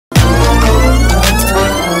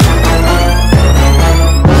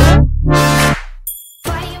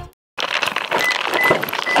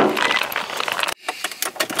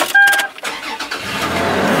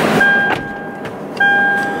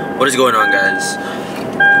What is going on, guys?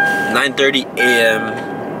 9:30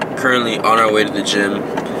 a.m. Currently on our way to the gym.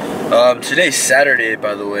 Today's Saturday,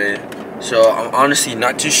 by the way, so I'm honestly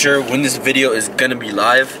not too sure when this video is gonna be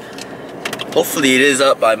live. Hopefully it is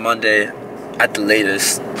up by Monday at the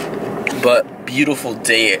latest. But beautiful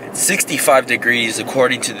day. It's 65 degrees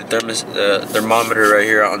according to the thermometer right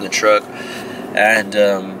here on the truck. And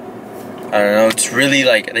I don't know, it's really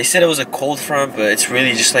like, they said it was a cold front, but it's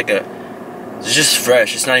really just like it's just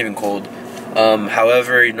fresh. It's not even cold.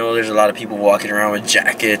 However, you know, there's a lot of people walking around with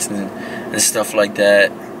jackets and stuff like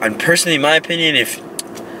that. And personally, in my opinion, if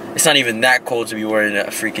it's not even that cold to be wearing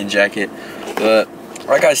a freaking jacket. But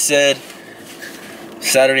like I said,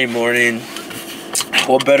 Saturday morning,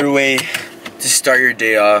 what better way to start your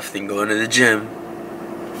day off than going to the gym?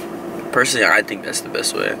 Personally, I think that's the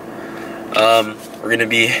best way. We're gonna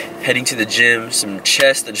be heading to the gym, some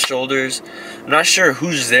chest and shoulders. I'm not sure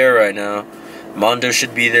who's there right now. Mondo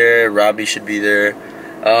should be there, Robbie should be there.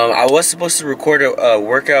 I was supposed to record a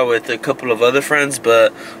workout with a couple of other friends,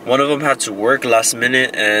 but one of them had to work last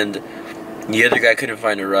minute and the other guy couldn't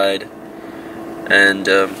find a ride. And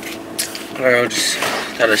I just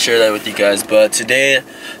gotta share that with you guys. But today,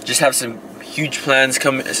 just have some huge plans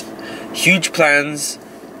coming. Huge plans.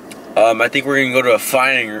 I think we're gonna go to a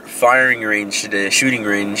firing range today, a shooting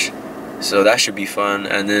range. So that should be fun.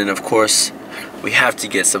 And then of course, we have to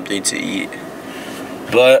get something to eat.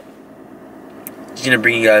 But I'm gonna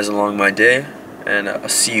bring you guys along my day, and I'll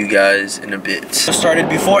see you guys in a bit. Started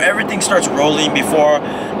before everything starts rolling, before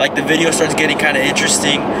like the video starts getting kind of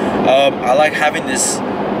interesting. I like having this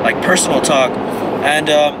like personal talk, and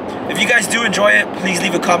if you guys do enjoy it, please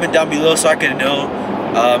leave a comment down below so I can know.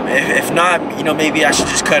 If not, you know, maybe I should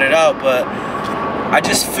just cut it out. But I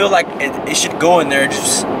just feel like it should go in there.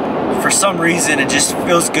 Just for some reason, it just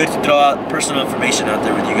feels good to throw out personal information out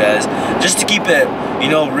there with you guys, just to keep it, you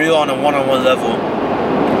know, real on a one-on-one level.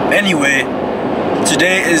 Anyway,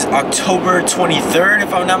 today is October 23rd,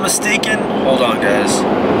 if I'm not mistaken. Hold on, guys.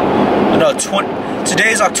 No, today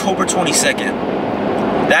is October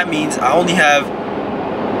 22nd. That means I only have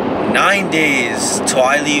 9 days till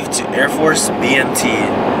I leave to Air Force BMT.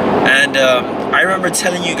 And I remember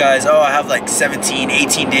telling you guys, oh, I have like 17,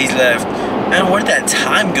 18 days left. And where'd that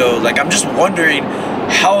time go? Like, I'm just wondering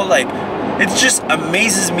how, like, it just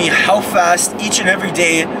amazes me how fast each and every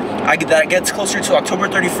day that gets closer to October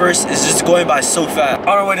 31st is just going by so fast. On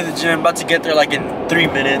our way to the gym, about to get there like in 3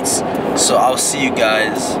 minutes. So I'll see you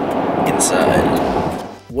guys inside.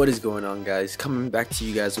 What is going on, guys? Coming back to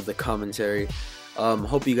you guys with the commentary.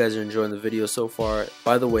 Hope you guys are enjoying the video so far.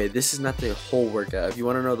 By the way, this is not the whole workout. If you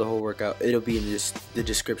want to know the whole workout, it'll be in the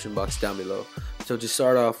description box down below. So to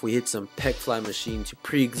start off, we hit some pec fly machine to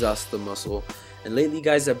pre-exhaust the muscle. And lately,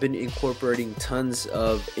 guys, I've been incorporating tons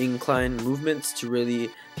of incline movements to really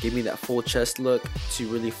give me that full chest look, to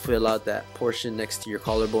really fill out that portion next to your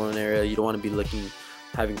collarbone area. You don't want to be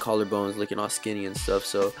having collarbones looking all skinny and stuff.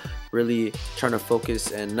 So really trying to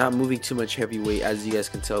focus and not moving too much heavy weight. As you guys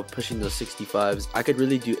can tell, pushing those 65s. I could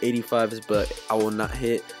really do 85s, but I will not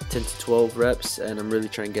hit 10 to 12 reps, and I'm really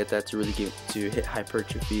trying to get that to really hit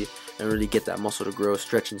hypertrophy and really get that muscle to grow,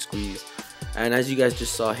 stretch and squeeze. And as you guys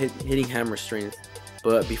just saw, hitting hammer strength.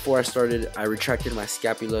 But before I started, I retracted my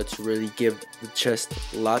scapula to really give the chest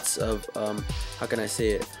lots of how can I say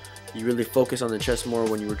it, you really focus on the chest more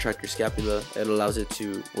when you retract your scapula. It allows it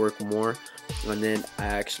to work more. And then I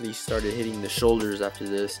actually started hitting the shoulders after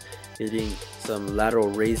this, hitting some lateral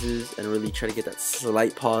raises and really try to get that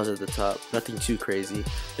slight pause at the top, nothing too crazy.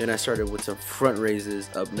 Then I started with some front raises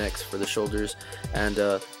up next for the shoulders, and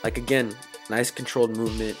like again, nice controlled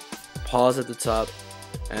movement, pause at the top,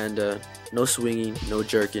 and no swinging, no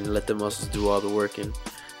jerking, let the muscles do all the working.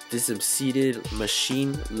 Did some seated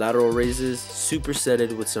machine lateral raises,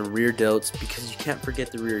 supersetted with some rear delts, because you can't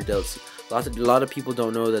forget the rear delts. A lot of people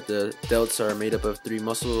don't know that the delts are made up of three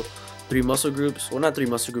muscle groups. Well, not three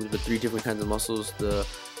muscle groups, but 3 different kinds of muscles. The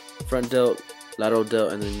front delt, lateral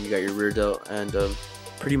delt, and then you got your rear delt. And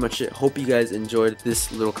pretty much it. Hope you guys enjoyed this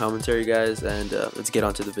little commentary, guys, and let's get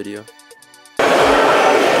on to the video.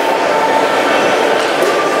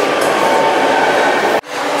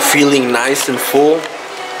 Feeling nice and full.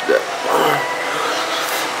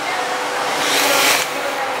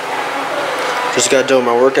 Just got done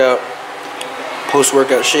my workout,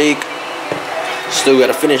 post-workout shake. Still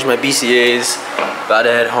gotta finish my BCAs. About to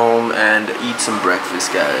head home and eat some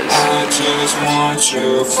breakfast, guys. I just want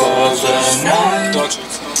you for the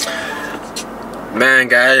night. Man,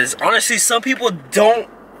 guys, honestly, some people don't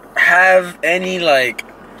have any like.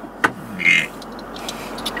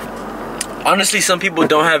 Honestly, some people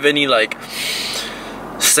don't have any like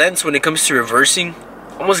sense when it comes to reversing.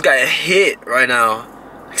 almost got hit right now.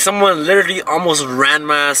 Like someone literally almost ran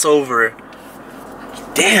my ass over.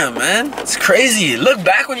 Damn, man, it's crazy. Look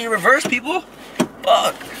back when you reverse, people.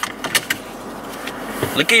 Fuck.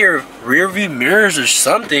 Look at your rear view mirrors or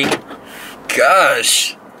something.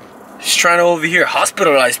 Gosh. Just trying to over here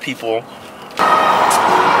hospitalize people.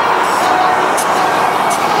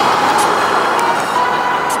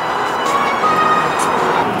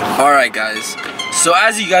 Alright guys, so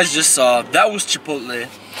as you guys just saw, that was Chipotle.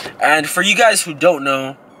 And for you guys who don't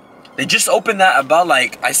know, they just opened that about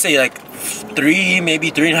like, I say like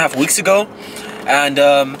maybe 3.5 weeks ago. And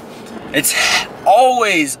it's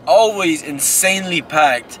always insanely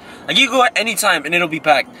packed. Like you go at any time and it'll be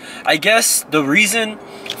packed. I guess the reason,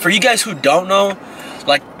 for you guys who don't know,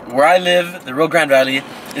 like where I live, the Rio Grande Valley,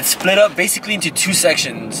 it's split up basically into 2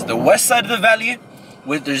 sections. The west side of the valley,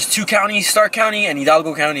 there's 2 counties, Stark County and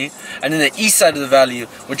Hidalgo County, and then the east side of the valley,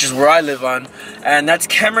 which is where I live on, and that's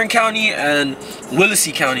Cameron County and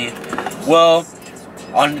Willacy County. Well,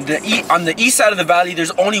 on the east side of the valley, there's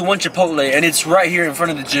only one Chipotle, and it's right here in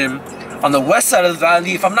front of the gym. On the west side of the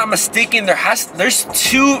valley, if I'm not mistaken, there's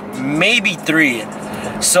 2, maybe 3.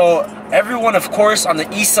 So everyone, of course, on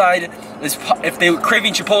the east side, if they were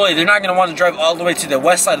craving Chipotle, they're not going to want to drive all the way to the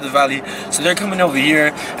west side of the valley, so they're coming over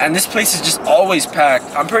here, and this place is just always packed.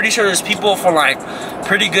 I'm pretty sure there's people from like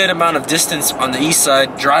pretty good amount of distance on the east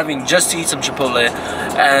side driving just to eat some Chipotle,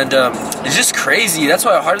 and it's just crazy. That's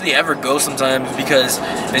why I hardly ever go sometimes, because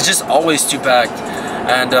it's just always too packed.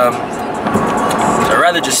 And I'd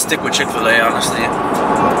rather just stick with Chick-fil-A, honestly.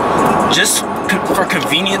 Just for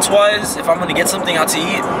convenience wise, if I'm gonna get something out to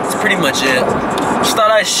eat, it's pretty much it. Just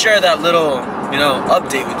thought I'd share that little,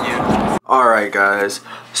 update with you. Alright guys,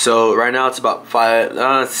 so right now it's about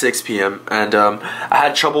 6 p.m. and I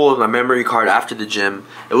had trouble with my memory card after the gym.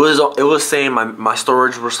 It was saying my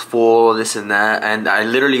storage was full, this and that, and I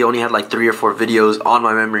literally only had like 3 or 4 videos on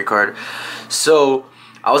my memory card. So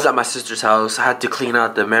I was at my sister's house. I had to clean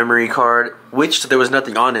out the memory card, which there was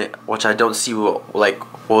nothing on it, which I don't see what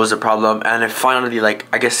was the problem. And it finally,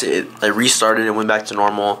 I guess it restarted and went back to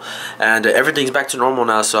normal, and everything's back to normal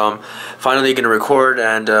now. So I'm finally gonna record,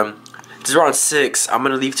 and it's around 6. I'm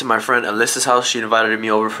gonna leave to my friend Alyssa's house. She invited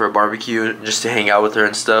me over for a barbecue just to hang out with her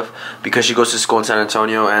and stuff, because she goes to school in San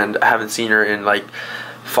Antonio, and I haven't seen her in like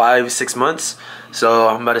 5-6 months. So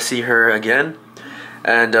I'm about to see her again,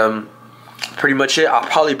 and pretty much it. I'll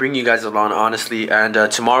probably bring you guys along, honestly, and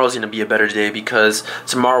tomorrow's gonna be a better day, because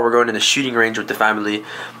tomorrow we're going to the shooting range with the family.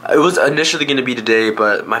 It was initially gonna be today,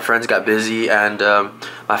 but my friends got busy, and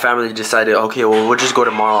my family decided, okay, well, we'll just go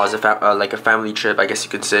tomorrow as a family trip, I guess you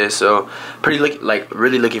could say. So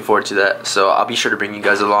really looking forward to that. So I'll be sure to bring you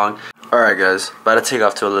guys along. Alright guys, about to take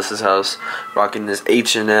off to Alyssa's house, rocking this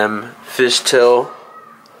H&M fishtail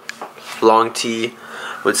long tee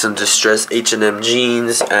with some distressed H&M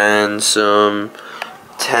jeans and some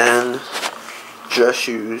tan dress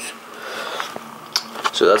shoes.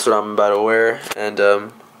 So that's what I'm about to wear, and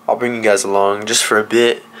I'll bring you guys along just for a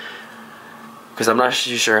bit, because I'm not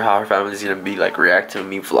too sure how our family's gonna be reacting to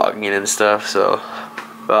me vlogging and stuff. So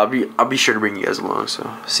I'll be sure to bring you guys along. So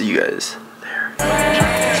see you guys there.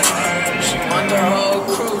 She want the whole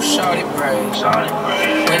crew, shawty brain.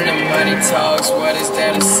 When the money talks, what is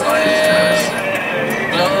there to say?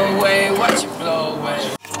 Blow away, watch it blow away.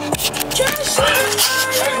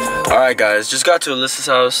 Alright guys, just got to Alyssa's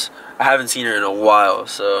house. I haven't seen her in a while,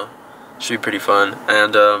 so it should be pretty fun.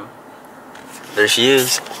 And there she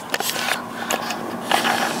is.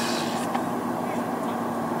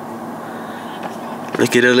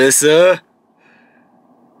 Look at Alyssa.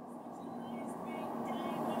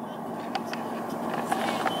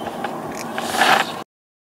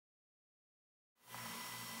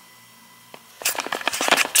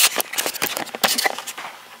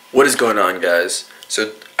 What is going on, guys?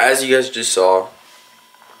 So as you guys just saw,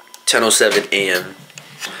 10:07 a.m.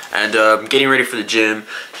 and I'm getting ready for the gym.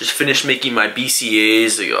 Just finished making my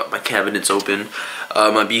BCAAs. I got my cabinets open.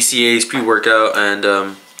 My BCAAs pre-workout, and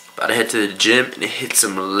about to head to the gym and hit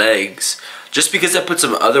some legs. Just because I put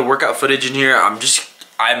some other workout footage in here,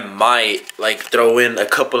 I might throw in a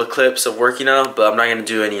couple of clips of working out, but I'm not gonna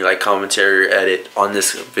do any commentary or edit on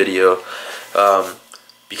this video.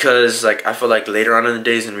 Because I feel like later on in the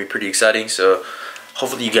day is gonna be pretty exciting, so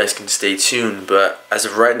hopefully you guys can stay tuned. But as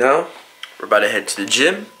of right now, we're about to head to the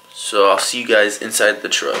gym, so I'll see you guys inside the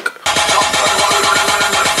truck.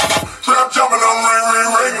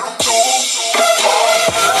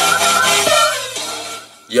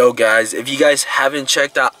 Yo guys, if you guys haven't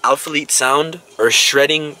checked out Alphalete Sound or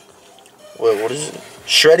Shredding, wait, what is it?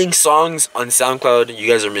 shredding songs on SoundCloud, you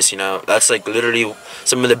guys are missing out. That's like literally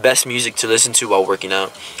some of the best music to listen to while working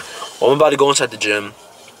out. Well, I'm about to go inside the gym,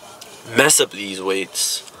 mess up these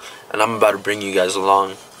weights, and I'm about to bring you guys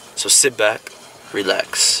along. So sit back,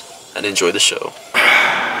 relax, and enjoy the show.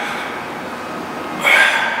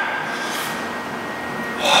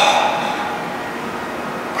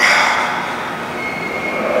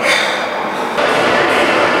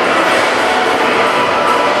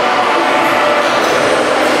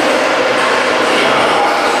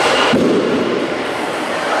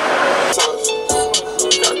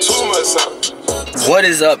 What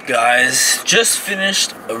is up, guys? Just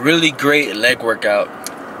finished a really great leg workout.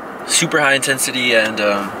 Super high intensity, and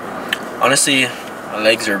honestly, my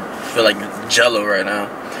legs feel like jello right now.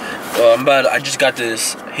 I just got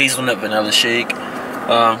this hazelnut vanilla shake,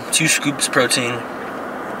 2 scoops protein,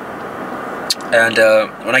 and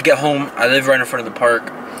when I get home, I live right in front of the park.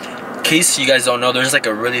 In case you guys don't know, there's like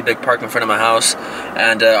a really big park in front of my house,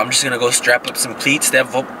 and I'm just gonna go strap up some cleats. They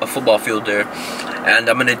have a football field there, and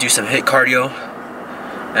I'm gonna do some HIIT cardio,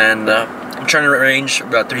 and I'm trying to range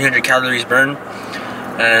about 300 calories burn,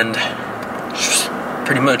 and just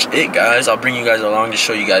pretty much it, guys. I'll bring you guys along to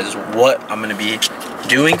show you guys what I'm gonna be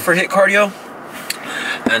doing for HIIT cardio,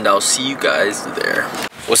 and I'll see you guys there.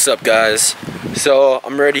 What's up, guys? So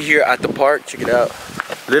I'm already here at the park. Check it out.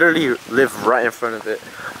 Literally live right in front of it.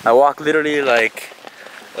 I walk literally like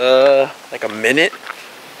a minute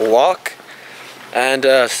walk, and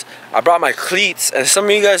I brought my cleats. And some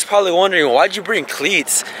of you guys are probably wondering, why'd you bring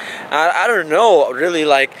cleats? I don't know, really.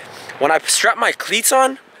 Like, when I strap my cleats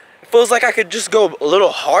on, it feels like I could just go a little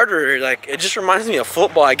harder. Like, it just reminds me of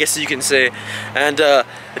football, I guess you can say, and it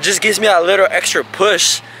just gives me that little extra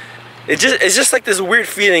push. It's just like this weird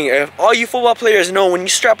feeling. If all you football players know, when you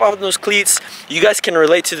strap on those cleats, you guys can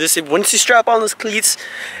relate to this. Once you strap on those cleats,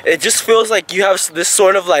 it just feels like you have this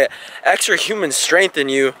sort of like extra human strength in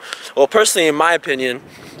you. Well, personally, in my opinion.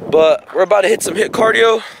 But we're about to hit some HIIT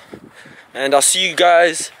cardio, and I'll see you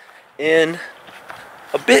guys in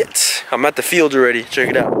a bit. I'm at the field already. Check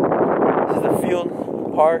it out. This is the field,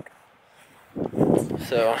 the park.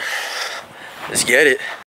 So let's get it.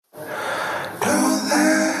 Don't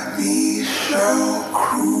let me show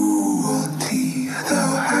cruelty,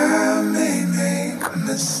 though I may make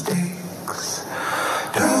mistakes.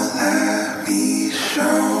 Don't let me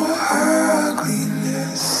show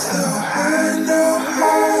ugliness, though I know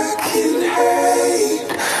I can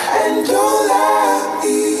hate. And don't let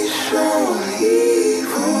me show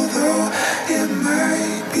evil, though it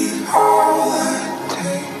might be all I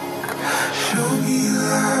take. Show me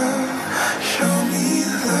love, show me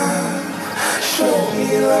love. Show me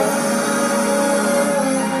love.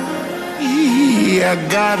 Yeah, I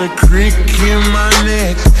got a crick in my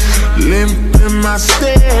neck, limp in my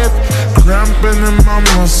step, cramping in my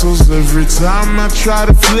muscles every time I try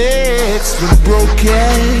to flex. Been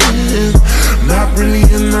broken, not really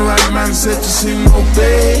in the right mindset to sing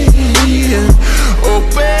obey,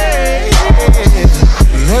 obey.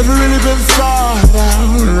 Never really been thought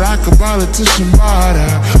out like a politician bought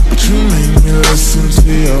out, but you made me listen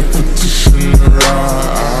to your petition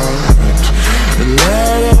around and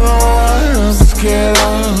let everyone else get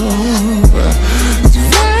over.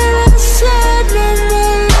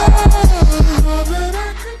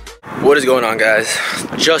 What is going on, guys?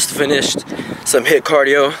 Just finished some HIIT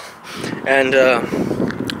cardio, and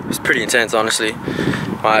it's pretty intense, honestly.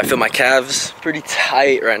 I feel my calves pretty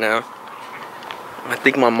tight right now. I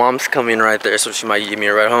think my mom's coming right there, so she might give me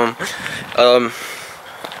a ride home.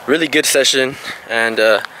 Really good session, and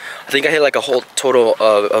I think I hit like a whole total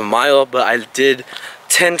of a mile, but I did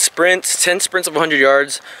 10 sprints of 100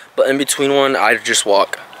 yards, but in between one, I just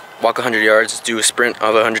walk 100 yards, do a sprint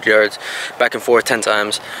of 100 yards, back and forth 10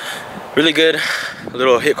 times. Really good,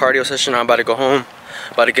 little HIIT cardio session. I'm about to go home,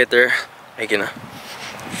 about to get there, making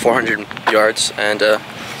 400 yards, and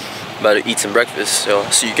about to eat some breakfast, so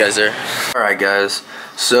I'll see you guys there. Alright, guys,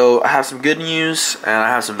 so I have some good news and I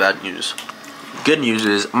have some bad news. Good news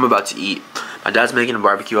is I'm about to eat. My dad's making a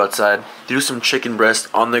barbecue outside. Do some chicken breast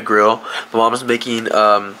on the grill. My mom's making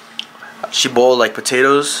she boiled like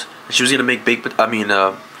potatoes. She was gonna make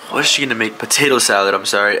what is she gonna make? Potato salad, I'm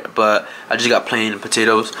sorry, but I just got plain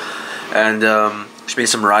potatoes, and she made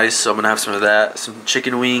some rice, so I'm gonna have some of that. Some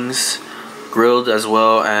chicken wings grilled as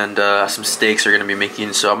well, and some steaks are gonna be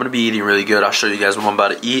making, so I'm gonna be eating really good. I'll show you guys what I'm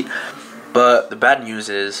about to eat. But the bad news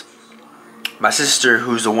is my sister,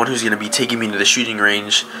 who's the one who's gonna be taking me to the shooting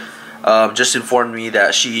range, just informed me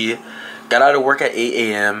that she got out of work at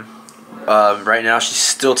 8 a.m. Right now she's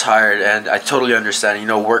still tired, and I totally understand, you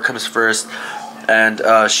know, work comes first, and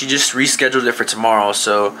she just rescheduled it for tomorrow.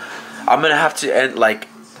 So I'm gonna have to end, like,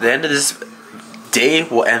 the end of this day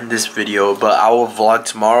will end this video, but I will vlog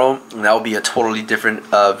tomorrow, and that will be a totally different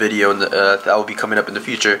video that will be coming up in the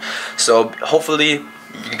future. So hopefully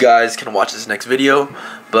you guys can watch this next video,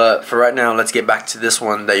 but for right now, let's get back to this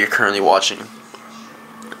one that you're currently watching.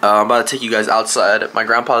 I'm about to take you guys outside. My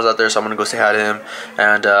grandpa's out there, so I'm gonna go say hi to him,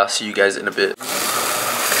 and see you guys in a bit.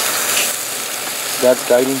 Dad's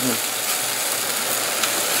guiding him.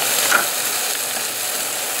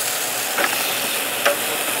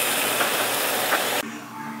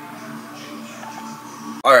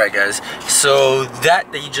 Alright guys, so that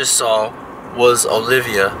you just saw was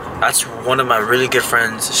Olivia. That's one of my really good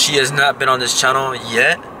friends. She has not been on this channel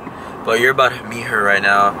yet, but you're about to meet her right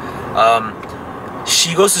now.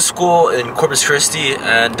 She goes to school in Corpus Christi,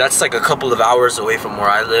 and that's like a couple of hours away from where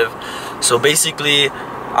I live. So basically,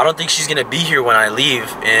 I don't think she's gonna be here when I leave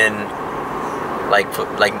in like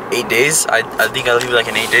 8 days. I think I leave like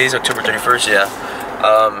in 8 days, October 31st, yeah.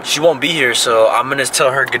 She won't be here, so I'm gonna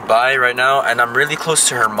tell her goodbye right now, and I'm really close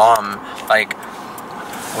to her mom. Like,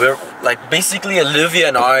 we're like, basically Olivia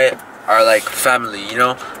and I are like family, you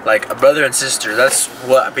know, like a brother and sister. That's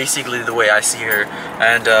what basically the way I see her,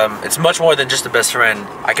 and it's much more than just a best friend,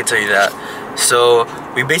 I can tell you that. So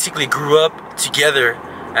we basically grew up together,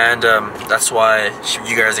 and that's why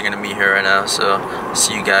you guys are gonna meet her right now. So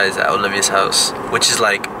see you guys at Olivia's house, which is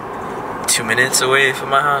like 2 minutes away from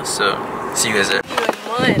my house. So see you guys there.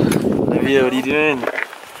 Olivia, what are you doing?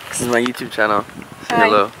 This is my YouTube channel. Say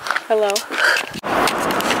hello. Hello.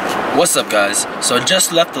 What's up, guys? So I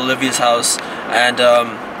just left Olivia's house, and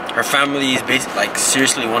her family is basically, like,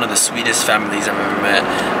 seriously one of the sweetest families I've ever met.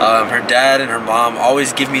 Her dad and her mom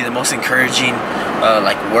always give me the most encouraging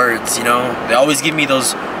like words, you know. They always give me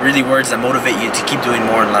those really words that motivate you to keep doing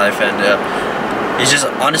more in life, and it's just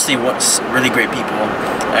honestly what's really great people.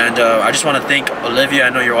 And I just want to thank Olivia. I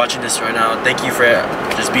know you're watching this right now. Thank you for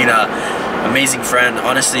just being an amazing friend.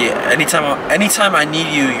 Honestly, anytime I need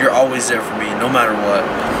you, you're always there for me, no matter what.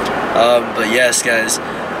 But yes, guys,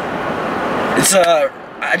 it's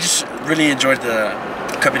I just really enjoyed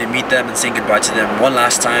coming to meet them and saying goodbye to them one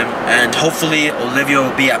last time. And hopefully Olivia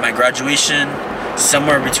will be at my graduation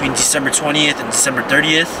somewhere between December 20th and December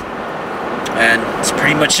 30th. And that's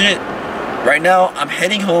pretty much it. Right now, I'm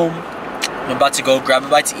heading home. I'm about to go grab a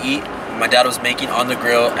bite to eat. My dad was making on the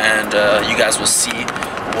grill, and you guys will see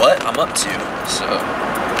what I'm up to. So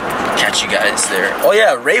catch you guys there. Oh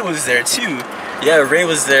yeah, Ray was there too. Yeah, Ray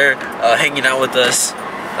was there hanging out with us.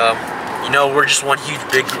 You know, we're just one huge,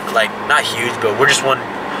 big, like, not huge, but we're just one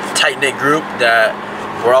tight-knit group that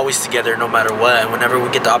we're always together no matter what. And whenever we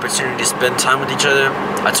get the opportunity to spend time with each other,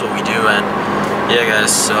 that's what we do. And yeah,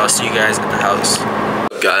 guys, so I'll see you guys at the house.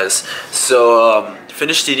 Guys, so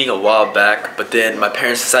finished eating a while back, but then my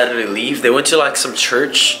parents decided to leave. They went to like some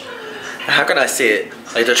church. How can I say it?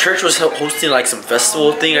 Like, the church was hosting like some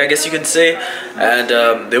festival thing, I guess you can say,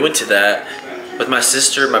 and they went to that with my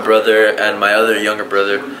sister, my brother, and my other younger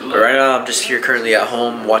brother. But right now I'm just here currently at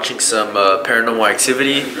home watching some Paranormal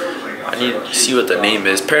Activity. I need to see what the name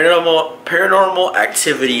is. Paranormal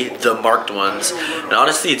Activity, The Marked Ones. And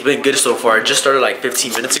honestly, it's been good so far. It just started like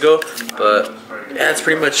 15 minutes ago, but yeah, that's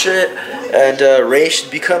pretty much it. And Ray should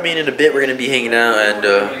be coming in a bit. We're gonna be hanging out, and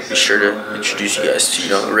be sure to introduce you guys to, you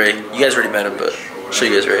know, Ray. You guys already met him, but I'll show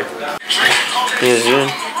you guys Ray. What are you guys doing?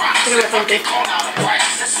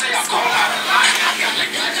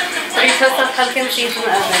 So you toast up pumpkin seeds in the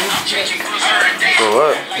oven. For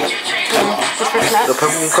what? Just for snacks? The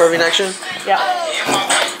pumpkin carving action? Yeah.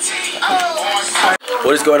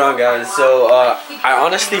 What is going on, guys? So I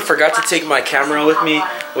honestly forgot to take my camera with me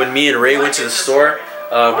when me and Ray went to the store.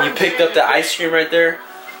 He picked up the ice cream right there,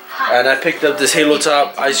 and I picked up this Halo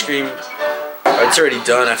Top ice cream. It's already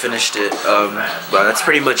done. I finished it. But that's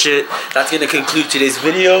pretty much it. That's gonna conclude today's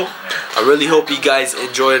video. I really hope you guys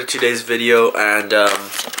enjoyed today's video, and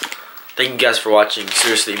thank you guys for watching.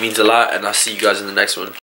 Seriously, it means a lot, and I'll see you guys in the next one.